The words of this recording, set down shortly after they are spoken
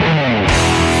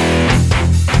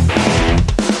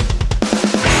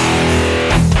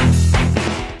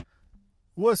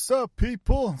what's up,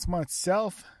 people? It's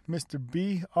myself, Mr.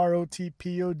 B,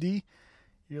 ROTPOD.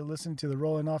 You're listening to the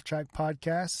Rolling Off Track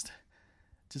podcast.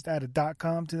 Just add a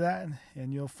 .com to that,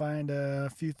 and you'll find a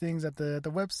few things at the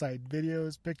website.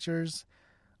 Videos, pictures,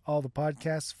 all the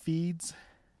podcast feeds,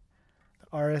 the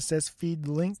RSS feed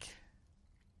link,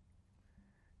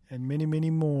 and many, many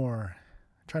more.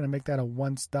 I'm trying to make that a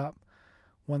one-stop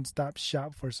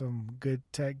shop for some good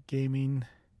tech gaming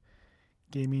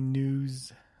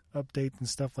news, updates and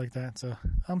stuff like that. So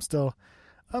I'm still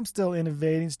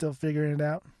innovating, still figuring it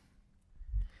out.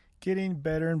 Getting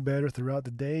better and better throughout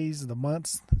the days, the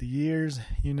months, the years,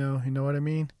 you know what I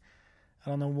mean? I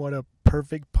don't know what a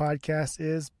perfect podcast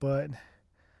is, but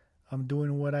I'm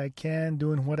doing what I can,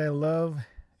 doing what I love,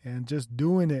 and just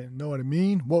doing it. Know what I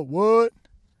mean? What?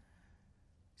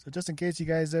 So just in case you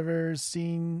guys ever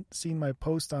seen my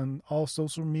post on all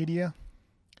social media,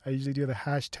 I usually do the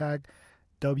hashtag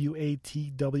WAT.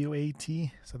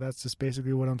 So that's just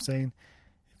basically what I'm saying.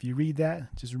 If you read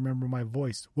that, just remember my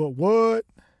voice. What?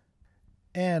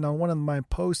 And on one of my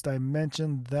posts, I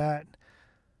mentioned that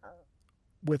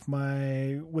with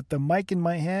the mic in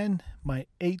my hand, my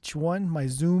H1, my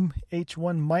Zoom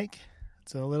H1 mic,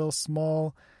 it's a little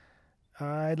small.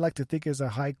 I'd like to think it's a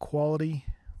high quality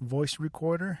voice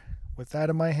recorder. With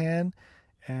that in my hand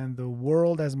and the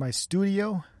world as my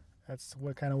studio, that's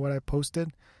what I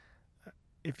posted.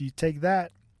 If you take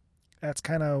that, that's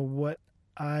kind of what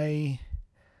I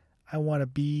want to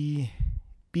be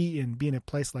in a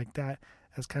place like that.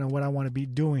 That's kind of what I want to be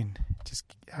doing. Just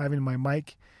having my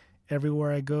mic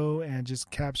everywhere I go and just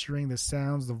capturing the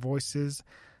sounds, the voices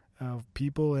of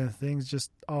people and things just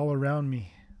all around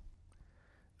me.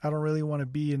 I don't really want to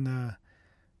be in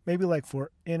maybe like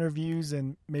for interviews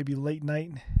and maybe late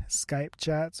night Skype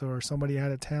chats or somebody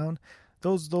out of town.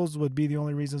 Those would be the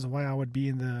only reasons why I would be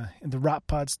in the Rock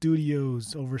Pod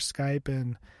studios over Skype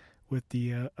and with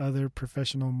the other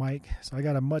professional mic. So I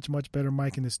got a much better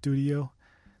mic in the studio.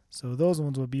 So those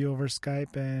ones would be over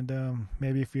Skype, and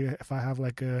maybe if I have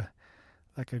like a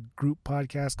group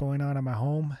podcast going on at my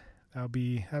home, that'd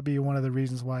be one of the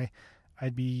reasons why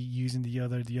I'd be using the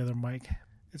other mic.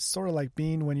 It's sort of like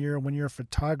being when you're a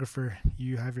photographer.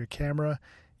 You have your camera,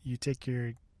 you take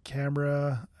your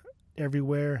camera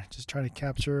everywhere, just trying to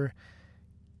capture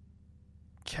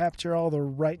all the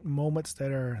right moments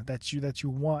that you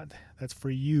want. That's for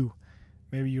you.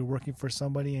 Maybe you're working for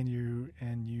somebody and you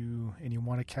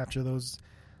want to capture those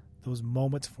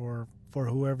moments for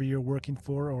whoever you're working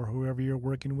for or whoever you're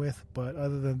working with. But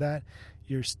other than that,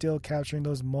 you're still capturing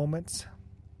those moments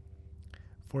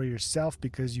for yourself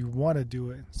because you want to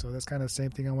do it. So that's kind of the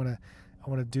same thing I want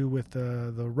to do with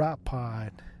the Rock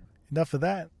Pod. Enough of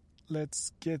that.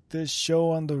 Let's get this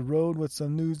show on the road with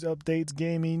some news, updates,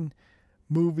 gaming,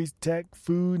 movies, tech,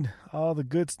 food, all the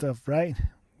good stuff, right?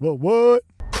 What?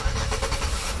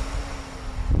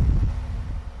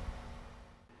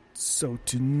 So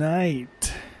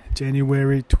tonight,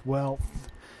 January 12th,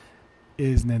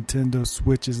 is Nintendo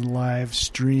Switch's live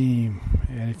stream.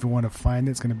 And if you want to find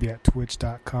it, it's going to be at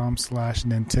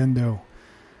twitch.com/Nintendo.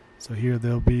 So here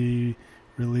they'll be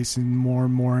releasing more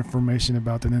and more information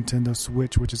about the Nintendo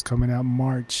Switch, which is coming out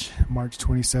March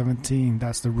 2017.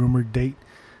 That's the rumored date.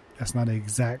 That's not an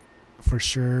exact, for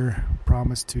sure,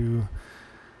 promise to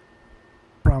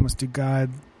God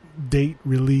date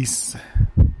release.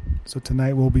 So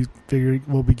tonight we'll be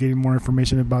getting more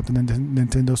information about the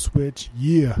Nintendo Switch.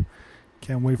 Yeah,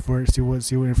 can't wait for it. See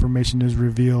what information is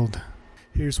revealed.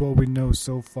 Here's what we know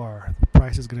so far. The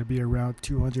price is going to be around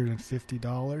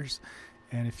 $250,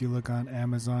 and if you look on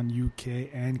Amazon UK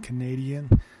and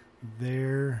Canadian,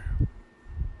 their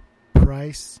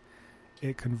price,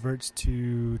 it converts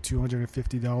to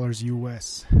 $250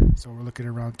 US. So we're looking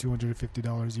at around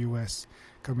 $250 US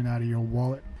coming out of your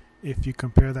wallet. If you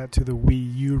compare that to the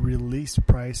Wii U release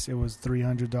price, it was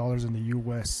 $300 in the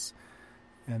US,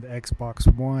 and the Xbox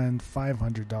One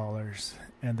 $500,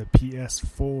 and the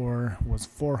PS4 was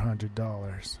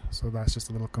 $400. So that's just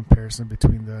a little comparison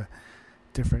between the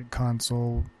different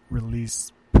console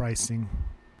release pricing.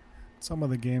 Some of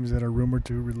the games that are rumored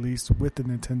to release with the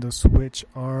Nintendo Switch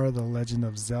are The Legend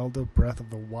of Zelda Breath of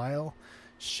the Wild,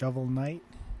 Shovel Knight,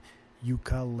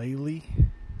 Yooka-Laylee,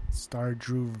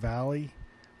 Stardew Valley,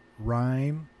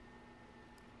 Rhyme,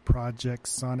 Project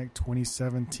Sonic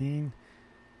 2017,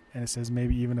 and it says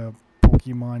maybe even a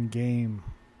Pokemon game.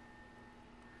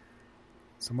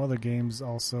 Some other games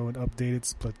also, an updated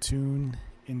Splatoon,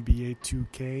 NBA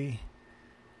 2K.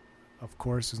 Of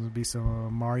course, there's going to be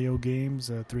some Mario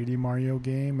games, a 3D Mario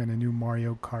game, and a new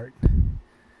Mario Kart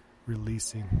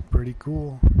releasing. Pretty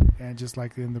cool. And just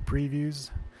like in the previews,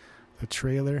 the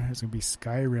trailer. There's going to be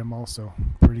Skyrim also.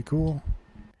 Pretty cool.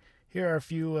 Here are a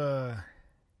few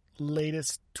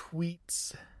latest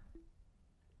tweets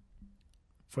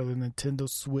for the Nintendo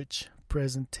Switch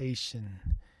presentation.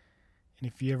 And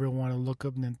if you ever want to look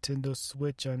up Nintendo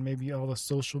Switch on maybe all the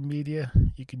social media,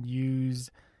 you can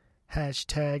use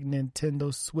hashtag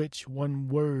Nintendo Switch, one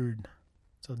word.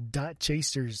 So Dot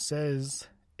Chasers says,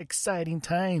 exciting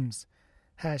times.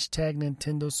 Hashtag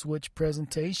Nintendo Switch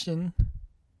presentation.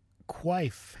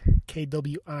 Quife,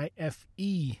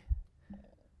 Kwife,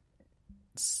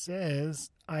 says,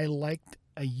 I liked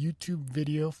a YouTube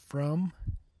video from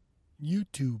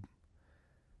YouTube.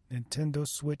 Nintendo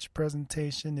Switch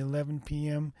presentation, 11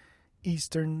 p.m.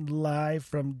 Eastern, live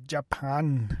from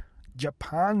Japan.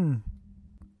 Japan.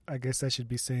 I guess I should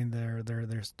be saying their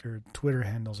Twitter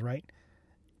handles, right?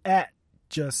 At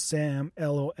Just Sam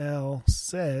LOL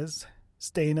says,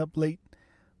 staying up late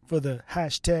for the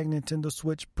hashtag Nintendo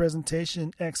Switch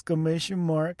presentation, exclamation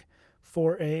mark.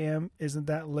 4 a.m. Isn't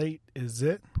that late, is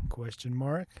it? Question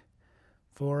mark.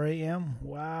 4 a.m.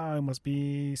 Wow, it must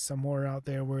be somewhere out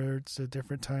there where it's a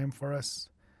different time for us.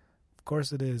 Of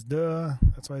course it is. Duh.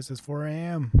 That's why it says 4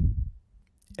 a.m.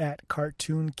 At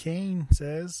Cartoon Kane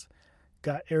says,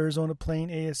 got Arizona playing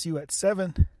ASU at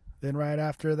 7. Then right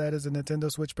after that is a Nintendo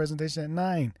Switch presentation at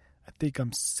 9. I think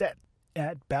I'm set.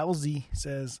 At Bowsy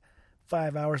says,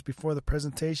 5 hours before the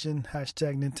presentation,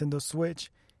 hashtag Nintendo Switch.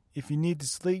 If you need to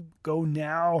sleep, go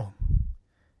now.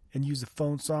 And use a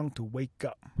phone song to wake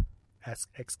up.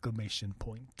 Exclamation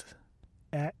point.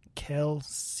 At Kel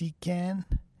Secan,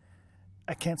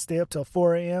 I can't stay up till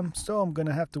 4 a.m., so I'm going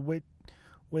to have to wait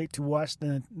to watch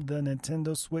the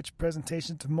Nintendo Switch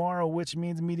presentation tomorrow, which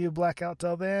means media blackout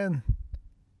till then.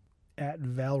 At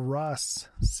Val Ross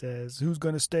says, who's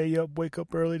going to stay up, wake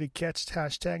up early to catch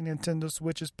hashtag Nintendo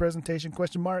Switch's presentation,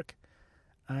 question mark.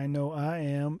 I know I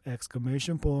am,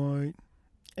 exclamation point.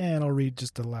 And I'll read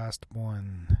just the last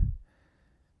one.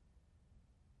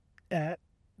 At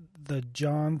the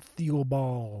John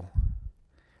Theobald,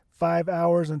 5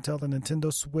 hours until the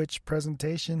Nintendo Switch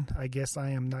presentation. I guess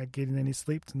I am not getting any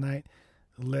sleep tonight.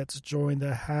 Let's join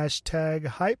the hashtag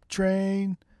hype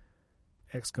train!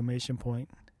 Exclamation point.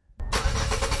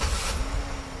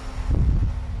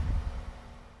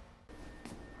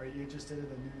 Are you interested in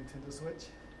the new Nintendo Switch?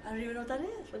 I don't even know what that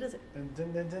is. What is it? The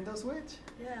Nintendo Switch?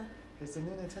 Yeah. It's the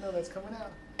new Nintendo that's coming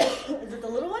out. Is it the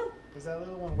little one? Is that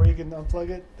little one where you can unplug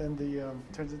it, then the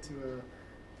turns into a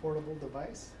portable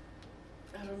device?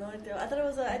 I don't know anything. I thought it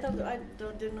was. I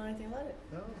didn't know anything about it.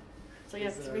 No. So you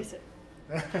have to erase it.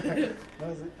 No,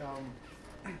 is it,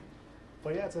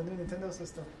 but yeah, it's a new Nintendo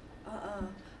system.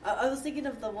 I was thinking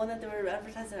of the one that they were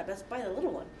advertising at Best Buy, the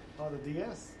little one. Oh, the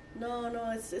DS? No,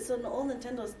 it's an old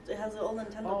Nintendo. It has an old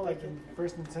Nintendo. Oh, like the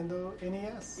first Nintendo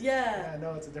NES? Yeah. Yeah,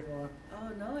 no, it's a different one. Oh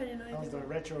no, I didn't know anything. That was the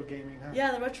retro gaming, huh?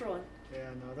 Yeah, the retro one. Yeah,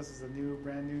 no, this is a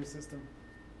brand new system.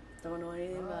 Don't know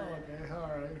anything about it. Okay,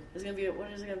 all right. It's gonna be. What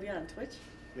is it gonna be on Twitch?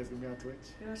 Yeah, it's gonna be on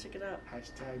Twitch. You gotta check it out.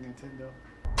 Hashtag Nintendo.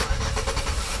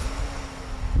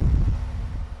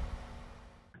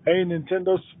 Hey,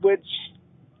 Nintendo Switch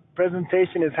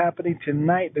presentation is happening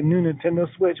tonight. The new Nintendo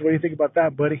Switch. What do you think about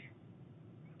that, buddy?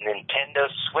 Nintendo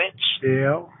Switch?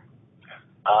 Yeah.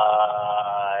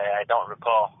 I don't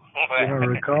recall. You don't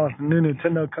recall? It's a new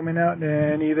Nintendo coming out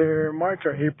in either March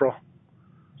or April.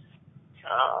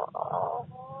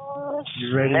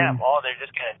 You ready? Snap. Oh, they're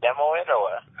just gonna demo it or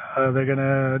what?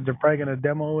 They're probably gonna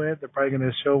demo it. They're probably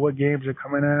gonna show what games are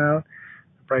coming out.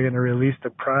 They're probably gonna release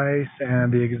the price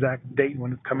and the exact date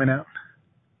when it's coming out.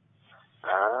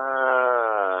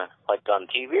 Like on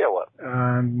TV or what?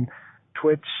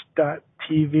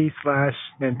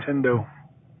 Twitch.tv/Nintendo.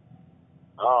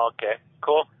 Oh, okay.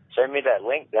 Cool. Send me that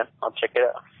link then. I'll check it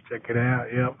out. Check it out.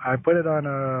 Yep. I put it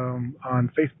on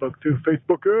Facebook too.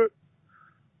 Facebook it.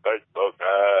 Facebook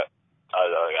it.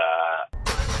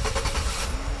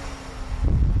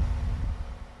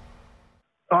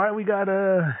 All right, we got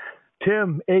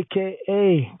Tim,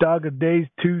 aka Dog of Days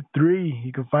 23.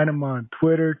 You can find him on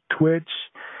Twitter, Twitch.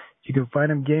 You can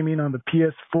find him gaming on the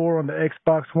PS4, on the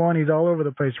Xbox One. He's all over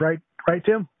the place, right? Right,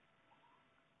 Tim?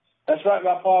 That's right,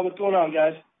 my Paul. What's going on,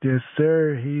 guys? Yes,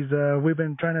 sir. We've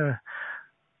been trying to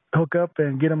hook up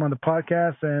and get him on the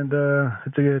podcast, and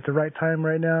it's the right time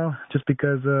right now, just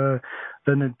because the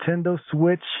Nintendo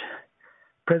Switch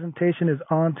presentation is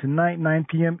on tonight, 9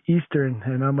 p.m. Eastern,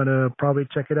 and I'm gonna probably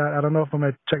check it out. I don't know if I'm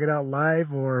gonna check it out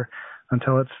live or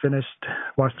until it's finished,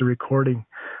 watch the recording.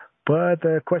 But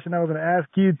the question I was gonna ask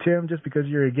you, Tim, just because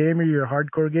you're a gamer, you're a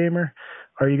hardcore gamer,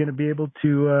 are you gonna be able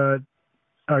to?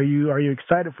 Are you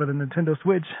excited for the Nintendo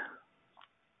Switch?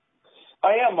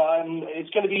 I am. It's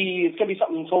gonna be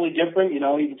something totally different. You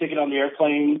know, you can take it on the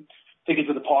airplane, take it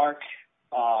to the park.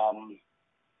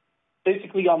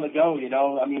 Basically on the go. You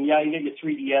know, I mean, yeah, you get your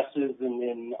 3DSs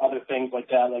and other things like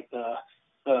that, like the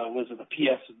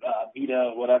PS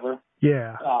Vita, whatever.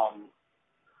 Yeah.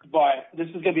 But this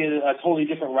is gonna be a totally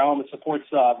different realm. It supports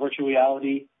virtual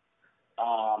reality.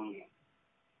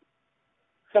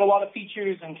 It's got a lot of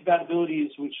features and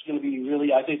compatibilities, which is going to be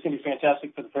really, I think it's going to be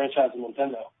fantastic for the franchise of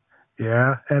Nintendo.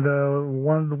 Yeah, and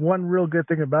one real good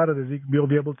thing about it is you'll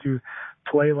be able to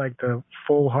play like the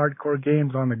full hardcore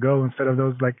games on the go instead of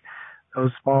those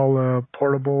small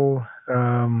portable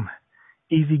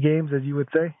easy games, as you would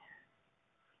say.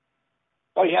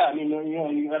 Oh yeah, I mean, you know,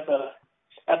 you at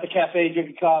the cafe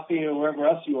drinking coffee or wherever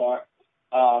else you are,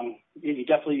 you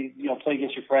definitely play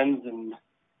against your friends and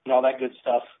all that good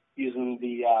stuff using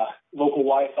the local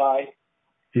Wi-Fi.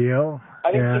 Yeah,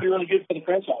 I think it's gonna be really good for the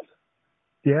franchise.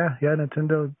 Yeah,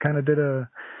 Nintendo kind of did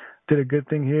a good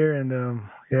thing here, and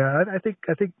I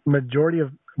think majority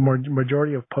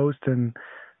of posts and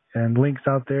links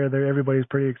out there, everybody's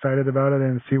pretty excited about it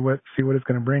and see what it's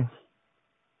going to bring.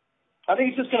 I think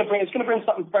it's just going to bring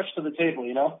something fresh to the table,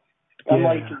 you know. Yeah.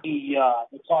 Unlike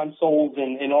the consoles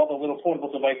and all the little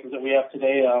portable devices that we have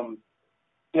today,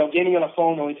 gaming on a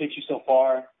phone only takes you so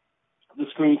far. The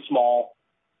screen's small.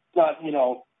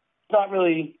 It's not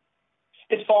really.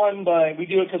 It's fun, but we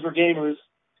do it because we're gamers.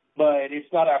 But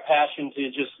it's not our passion to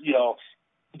just,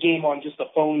 game on just the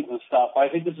phones and stuff. I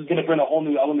think this is going to bring a whole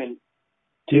new element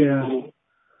to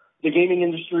the gaming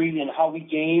industry and how we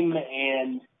game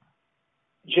and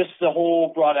just the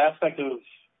whole broad aspect of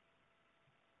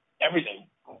everything.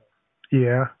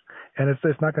 Yeah, and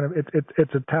it's not going to.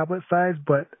 It's a tablet size,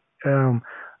 but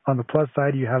on the plus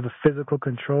side, you have the physical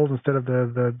controls instead of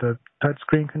the touch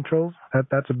screen controls.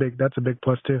 That's a big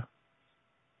plus too.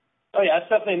 Oh, yeah, that's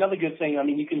definitely another good thing. I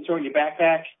mean, you can throw it in your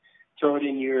backpack, throw it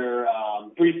in your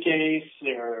briefcase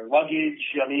or luggage.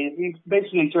 I mean, you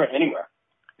basically throw it anywhere.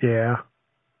 Yeah.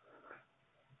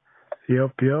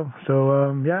 Yep. So,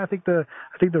 I think the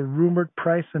rumored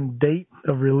price and date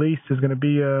of release is going to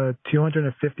be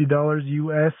 $250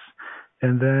 US,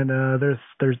 and then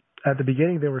there's at the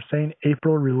beginning they were saying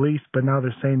April release, but now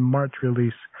they're saying March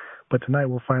release. But tonight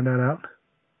we'll find that out.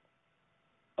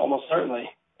 Almost certainly.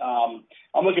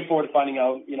 I'm looking forward to finding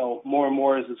out, more and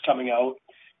more as it's coming out.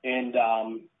 And,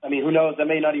 who knows? That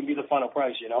may not even be the final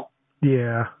price,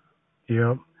 Yeah.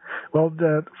 Yep. Well,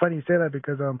 funny you say that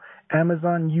because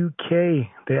Amazon UK,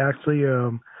 they actually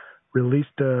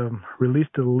released a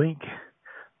link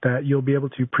that you'll be able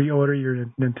to pre-order your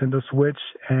Nintendo Switch,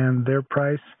 and their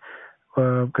price,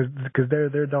 because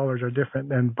their dollars are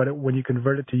different, but when you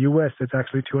convert it to US, it's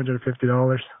actually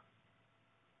 $250.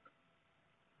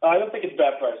 I don't think it's a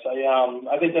bad price.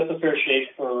 I think that's a fair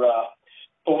shake for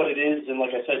what it is. And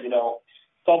like I said, it's all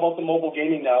about the mobile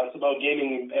gaming now. It's about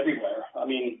gaming everywhere. I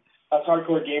mean, us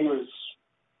hardcore gamers,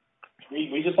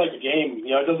 we just like to game.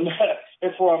 It doesn't matter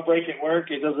if we're on break at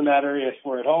work. It doesn't matter if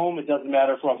we're at home. It doesn't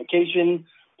matter if we're on vacation.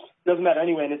 It doesn't matter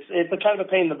anyway. And it's a kind of a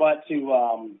pain in the butt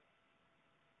to,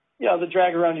 the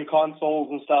drag around your consoles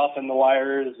and stuff and the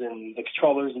wires and the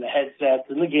controllers and the headsets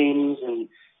and the games and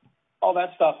all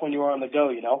that stuff when you are on the go,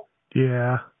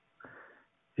 Yeah.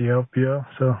 Yep.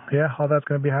 So, all that's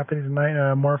going to be happening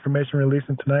tonight. More information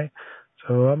releasing tonight.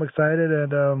 So I'm excited.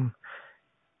 And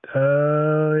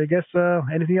I guess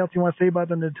anything else you want to say about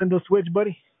the Nintendo Switch,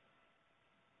 buddy?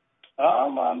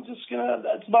 I'm just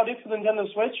that's about it for the Nintendo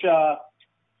Switch.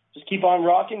 Just keep on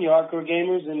rocking, you hardcore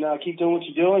gamers, and keep doing what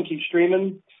you're doing. Keep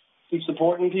streaming. Keep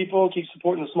supporting people. Keep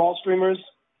supporting the small streamers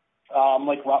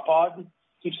like RockPod.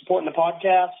 Keep supporting the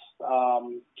podcast.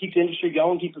 Keep the industry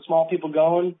going. Keep the small people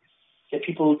going. Get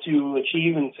people to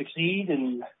achieve and succeed,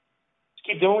 and just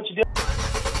keep doing what you do.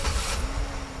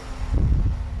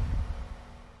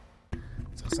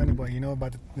 So, Sonny Boy, you know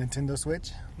about the Nintendo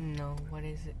Switch? No, what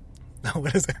is it?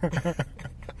 What is it?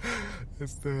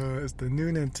 It's the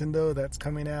new Nintendo that's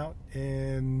coming out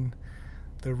in.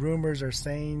 The rumors are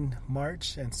saying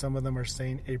March, and some of them are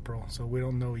saying April, so we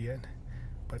don't know yet.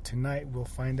 But tonight we'll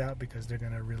find out because they're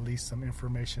going to release some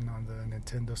information on the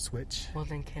Nintendo Switch. Well,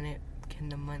 then can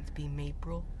the month be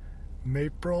Mapril?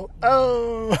 Mapril?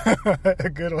 Oh!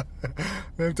 Good one.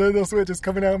 Nintendo Switch is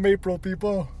coming out in April,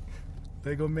 people.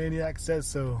 Lego Maniac says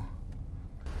so.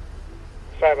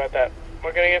 Sorry about that.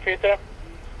 What can I get for you today?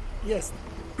 Yes.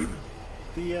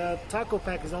 The taco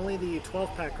pack is only the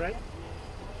 12-pack, right?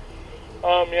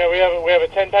 Yeah, we have a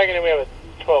 10-pack and then we have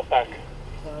a 12-pack.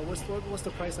 What's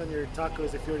the price on your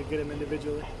tacos if you were to get them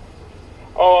individually?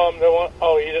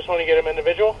 You just want to get them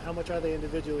individual? How much are they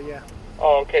individually? Yeah.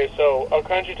 Oh, okay. So a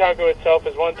crunchy taco itself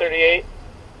is $138.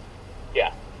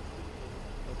 Yeah.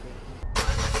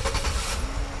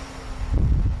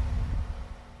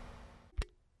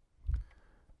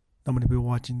 I'm going to be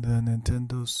watching the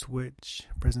Nintendo Switch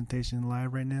presentation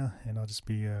live right now, and I'll just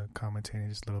be commentating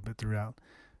just a little bit throughout,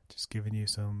 just giving you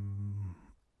some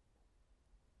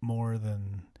more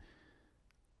than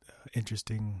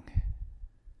interesting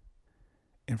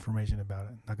information about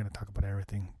it. Not going to talk about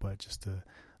everything, but just the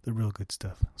real good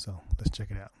stuff. So let's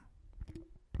check it out.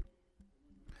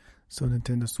 So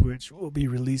Nintendo Switch will be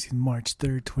releasing March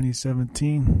 3rd,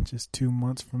 2017, just 2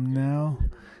 months from now.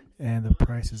 And the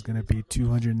price is going to be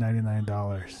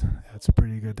 $299. That's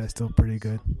pretty good. That's still pretty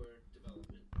good.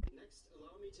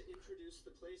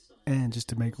 And just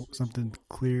to make something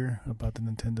clear about the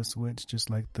Nintendo Switch,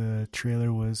 just like the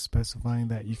trailer was specifying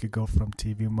that you could go from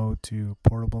TV mode to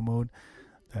portable mode,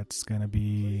 that's going to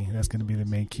be the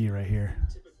main key right here.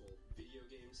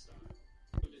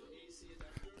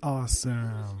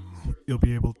 Awesome. You'll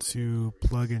be able to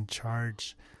plug and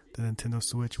charge the Nintendo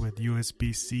Switch with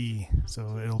USB-C,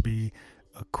 so it'll be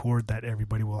a cord that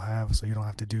everybody will have, so you don't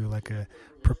have to do like a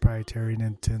proprietary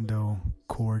Nintendo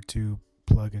cord to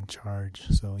plug and charge.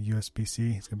 So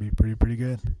USB-C, it's gonna be pretty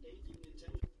good.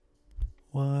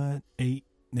 8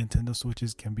 Nintendo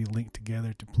Switches can be linked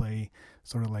together to play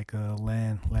sort of like a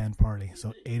LAN party.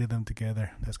 So 8 of them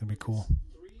together, that's gonna be cool.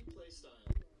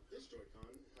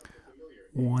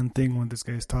 One thing when this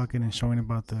guy's talking and showing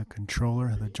about the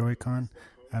controller, the Joy-Con,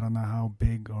 I don't know how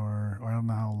big or I don't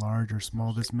know how large or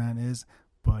small this man is,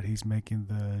 but he's making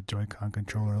the Joy-Con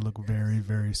controller look very,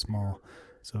 very small.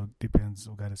 So it depends.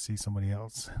 We've got to see somebody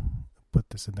else put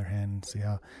this in their hand and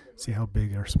see how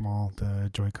big or small the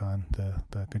Joy-Con,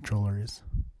 the controller is.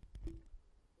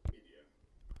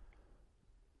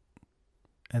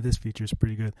 And this feature is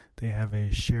pretty good. They have a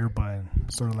share button,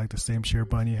 sort of like the same share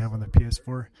button you have on the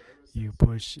PS4. You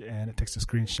push and it takes a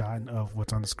screenshot of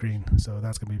what's on the screen. So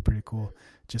that's going to be pretty cool.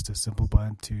 Just a simple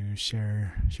button to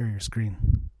share your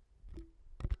screen.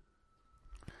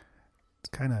 It's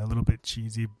kind of a little bit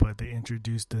cheesy, but they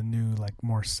introduced a new, like,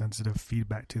 more sensitive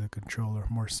feedback to the controller,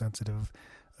 more sensitive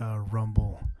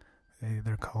rumble.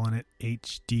 They're calling it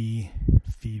HD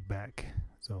feedback.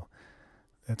 So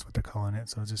that's what they're calling it.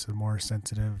 So it's just a more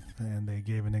sensitive, and they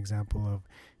gave an example of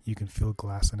you can fill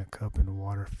glass in a cup and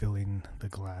water filling the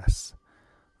glass.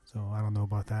 So I don't know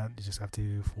about that. You just have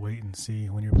to wait and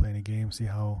see when you're playing a game, see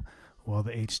how well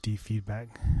the HD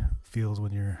feedback feels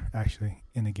when you're actually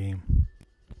in a game.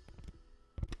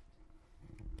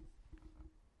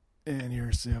 And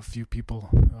here's a few people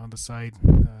on the side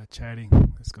chatting.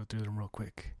 Let's go through them real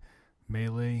quick.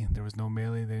 Melee, there was no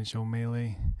Melee, they didn't show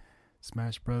Melee.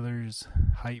 Smash Brothers,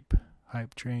 Hype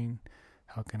Train,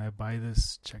 how can I buy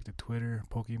this? Check the Twitter.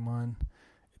 Pokemon,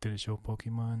 it didn't show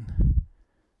Pokemon.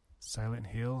 Silent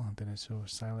Hill, didn't show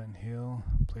Silent Hill.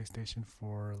 PlayStation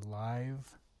 4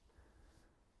 Live.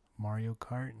 Mario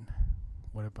Kart,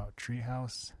 what about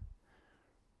Treehouse?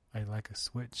 I'd like a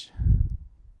Switch.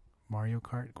 Mario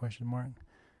Kart, ?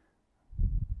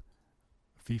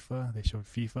 FIFA, they showed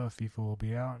FIFA. FIFA will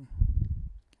be out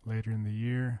later in the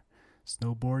year.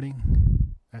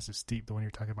 Snowboarding, that's a steep, the one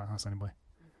you're talking about, huh, Sonny Boy?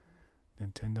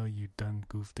 Nintendo, you done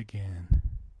goofed again.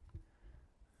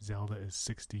 Zelda is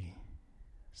 60.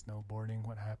 Snowboarding,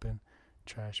 what happened?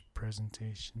 Trash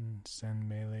presentation, send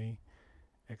Melee.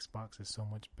 Xbox is so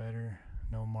much better.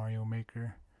 No Mario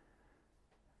Maker.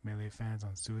 Melee fans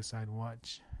on suicide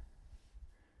watch.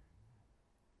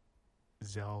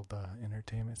 Zelda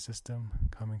Entertainment System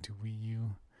coming to Wii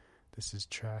U. This is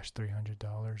trash,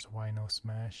 $300. Why no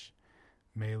Smash?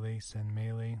 Melee, send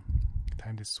Melee.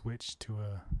 Time to switch to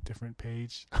a different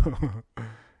page.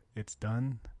 It's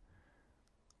done.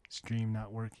 Stream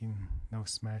not working. No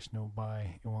Smash, no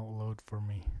buy. It won't load for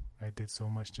me. I did so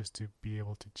much just to be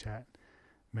able to chat.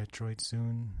 Metroid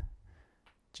soon.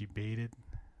 G-baited.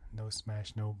 No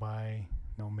Smash, no buy.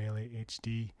 No Melee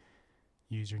HD.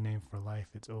 Username for life.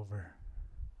 It's over.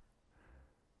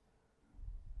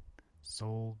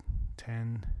 Sold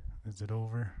 10. Is it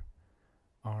over?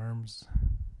 Arms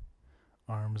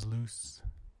loose.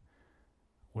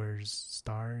 Where's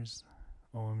stars?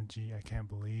 OMG, I can't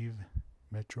believe.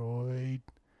 Metroid.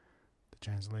 The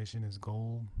translation is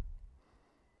gold.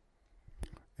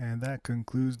 And that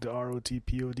concludes the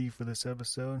ROTPOD for this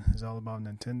episode. It's all about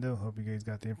Nintendo. Hope you guys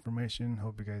got the information.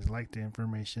 Hope you guys liked the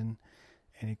information.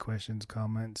 Any questions,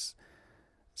 comments,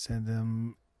 send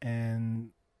them,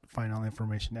 and find all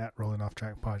information at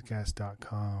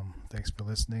rollingofftrackpodcast.com. Thanks for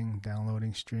listening,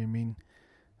 downloading, streaming,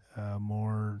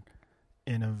 more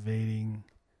innovating,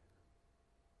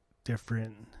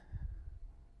 different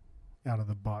out of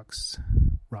the box.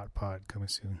 Rot Pod coming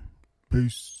soon.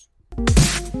 Peace.